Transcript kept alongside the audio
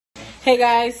Hey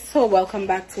guys, so welcome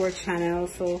back to our channel.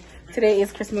 So today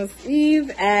is Christmas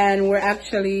Eve and we're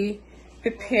actually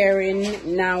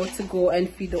preparing now to go and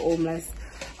feed the homeless.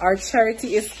 Our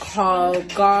charity is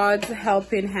called God's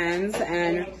Helping Hands,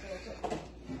 and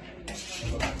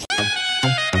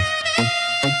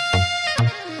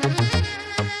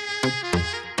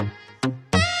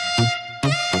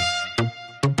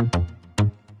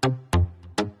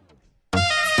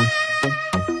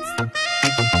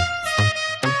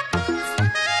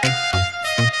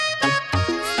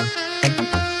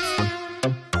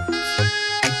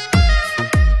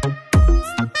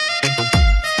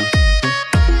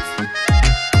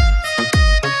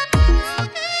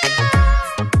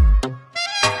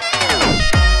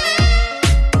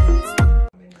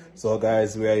so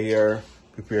guys, we are here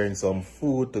preparing some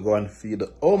food to go and feed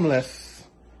the homeless.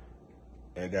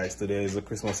 Yeah guys, today is a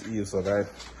Christmas Eve, so guys,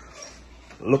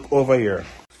 look over here.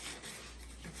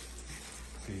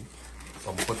 See,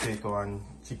 some potato and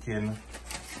chicken.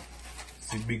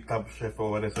 See big top chef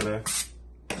over there today.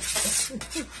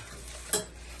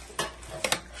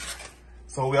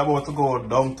 So we're about to go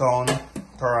downtown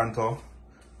Toronto,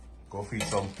 go feed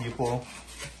some people,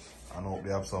 and hope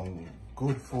we have some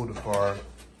good food for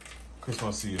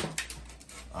Christmas Eve.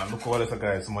 And look over there,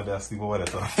 guys. Somebody is asleep over there.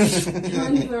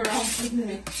 don't even around with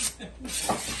me.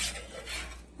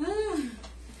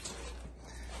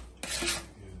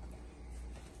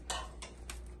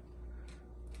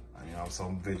 And you have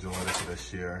some veg over there to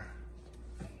share.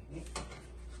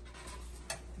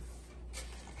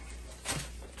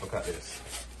 Look at this.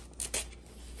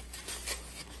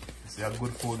 You see, have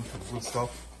good food, good stuff.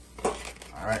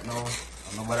 Alright, now,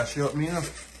 I'm not about to share up me now.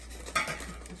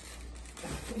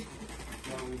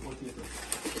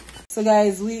 So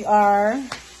guys, we are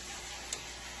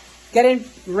getting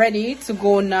ready to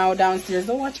go now downstairs.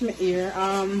 Don't watch my ear.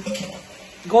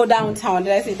 Go downtown.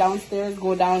 Did I say downstairs?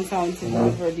 Go downtown to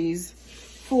deliver these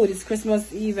food. It's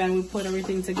Christmas Eve and we put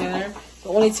everything together. The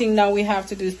only thing now we have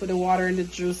to do is put the water and the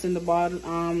juice in the bottle,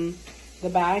 the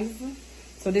bags.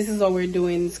 So this is what we're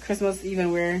doing. It's Christmas Eve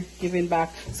and we're giving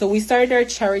back. So we started our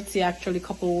charity actually a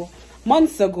couple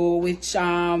months ago, which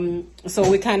so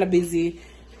we're kind of busy.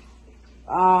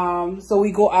 So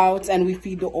we go out and we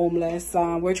feed the homeless.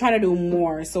 We're trying to do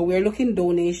more, so we're looking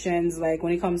donations. Like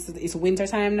when it comes to, it's winter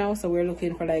time now, so we're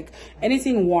looking for like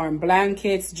anything warm,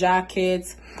 blankets,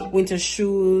 jackets, winter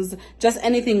shoes, just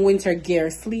anything winter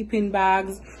gear, sleeping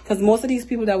bags, because most of these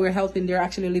people that we're helping, they're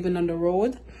actually living on the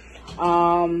road,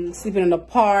 sleeping in the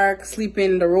park, sleeping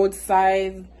in the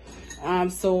roadside.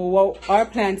 So what our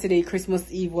plan today, Christmas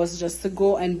Eve, was just to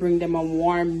go and bring them a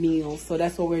warm meal. So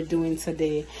that's what we're doing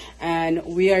today, and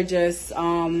we are just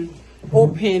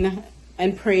hoping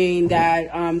and praying that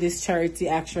this charity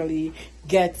actually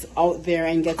gets out there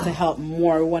and gets to help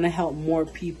more. We want to help more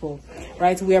people,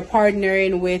 right? We are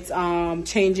partnering with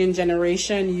Changing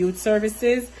Generation Youth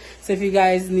Services. So if you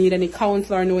guys need any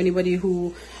counselor or know anybody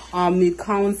who need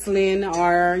counseling,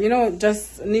 or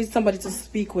just need somebody to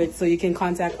speak with, so you can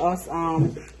contact us.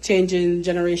 Changing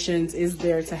Generations is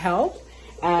there to help,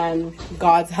 and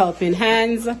God's Helping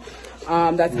Hands,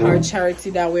 that's our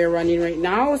charity that we're running right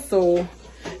now. So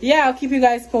yeah, I'll keep you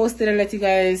guys posted and let you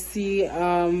guys see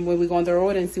when we go on the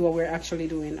road and see what we're actually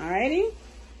doing. Alrighty,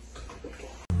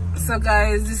 so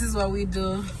guys, this is what we're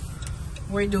doing.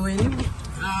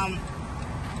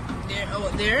 They're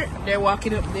out there, they're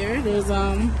walking up there. There's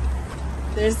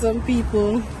some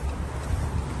people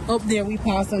up there we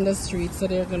pass on the street, so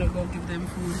they're gonna go give them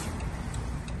food.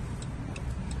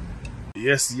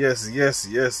 Yes,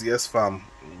 fam.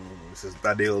 This is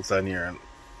Daddy Hylton here, and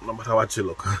no matter what you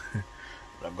look, I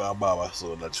got a barber,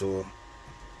 so that show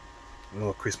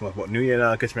Christmas, but New Year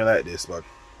now catch me like this, but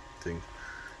thing.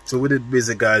 So we did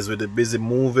busy, guys. We did busy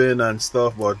moving and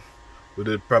stuff, but we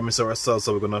did promise ourselves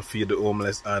that we're gonna feed the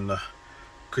homeless on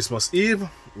Christmas Eve.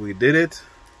 We did it.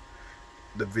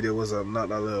 The video was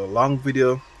not a little long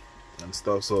video and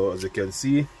stuff, so as you can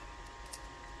see,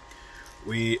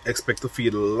 we expect to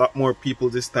feed a lot more people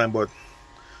this time, but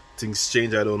things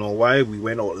change. I don't know why. We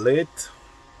went out late,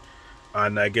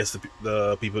 and I guess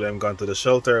the people that have gone to the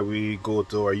shelter. We go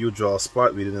to our usual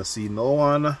spot. We didn't see no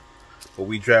one, but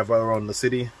we drive around the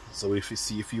city, so we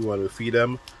see if you want to feed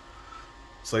them.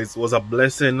 So it was a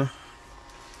blessing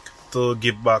to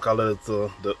give back a little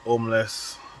to the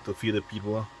homeless, to feed the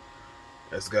people.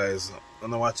 Yes, guys,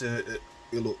 I'm watching it.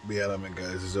 You look behind me,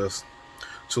 guys. It's just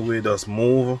so we just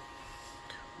move.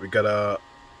 We got a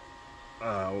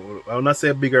I'll not say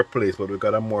a bigger place, but we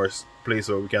got a more place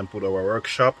where we can put our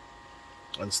workshop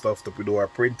and stuff to do our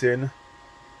printing.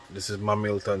 This is my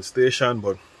Hylton station,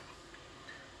 but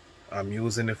I'm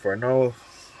using it for now.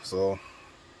 So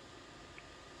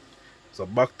So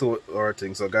back to our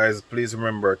thing. So guys, please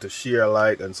remember to share,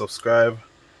 like, and subscribe.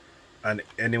 And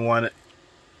any one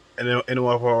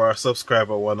of our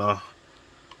subscriber wanna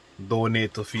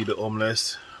donate to feed the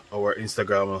homeless, our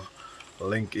Instagram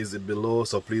link is below.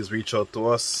 So please reach out to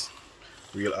us.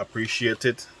 We'll appreciate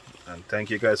it. And thank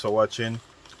you guys for watching.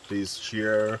 Please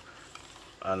share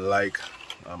and like.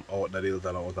 I'm out the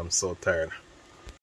Hylton out. I'm so tired.